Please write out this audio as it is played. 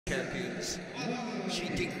champions. Shi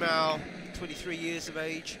Dingmao, 23 years of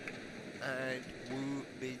age, and Wu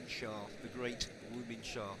Minxia, the great Wu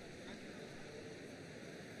Minxia.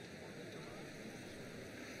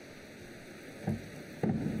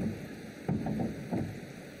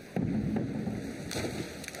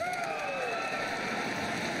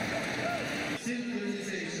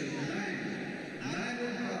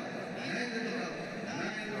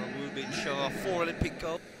 Wu Minxia, 4 Olympic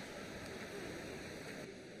gold.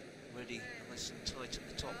 Ready, nice and tight at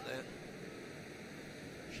the top there.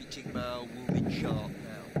 Shi Dingmao, Wu Minxia now.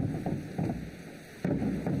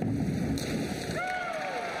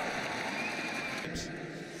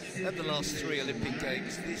 At the last 3 Olympic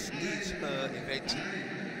Games, this is her event.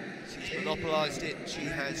 She's monopolised it, she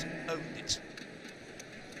has owned it.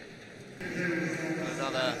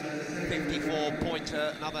 Another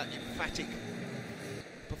 54-pointer, another emphatic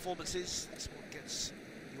performances. This one gets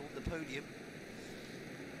you on the podium.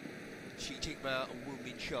 Shi Dingmao and Wu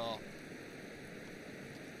Minxia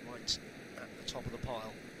right at the top of the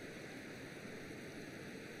pile.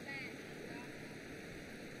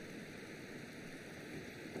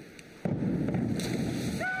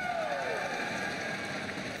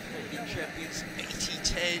 Champions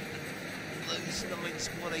 80-10, those lines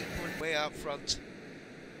 1-8 point way out front.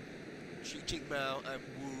 Shi Dingmao and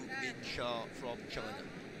Wu Minxia from China.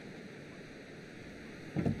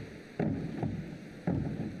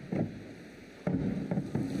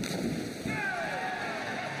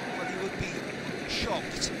 Well, you would be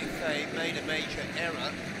shocked if they made a major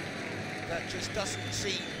error. That just doesn't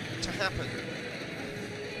seem to happen.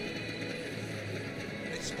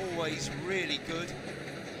 It's always really good.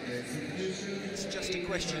 It's just a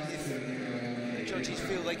question if the judges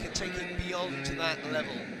feel they can take it beyond that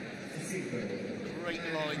level. Great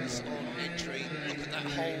lines on entry. Look at that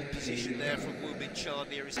whole position there from Wu Minxia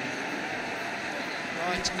near his...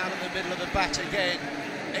 Right out of the middle of the bat again.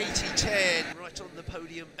 80-10. Right on the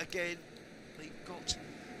podium again. They've got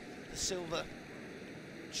the silver.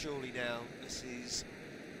 Surely now this is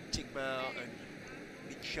Dingmao and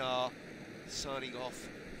Minxia signing off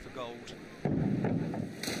for gold.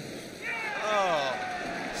 Oh,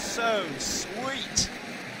 so sweet.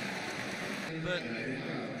 But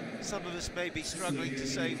some of us may be struggling to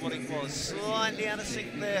say what it was. Slightly out of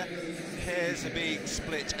sync there. Hairs are being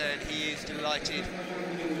split and he is delighted.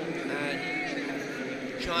 And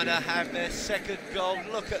China have their second gold.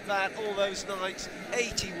 Look at that, all those nights.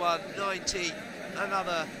 81-90.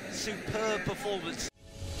 Another superb performance.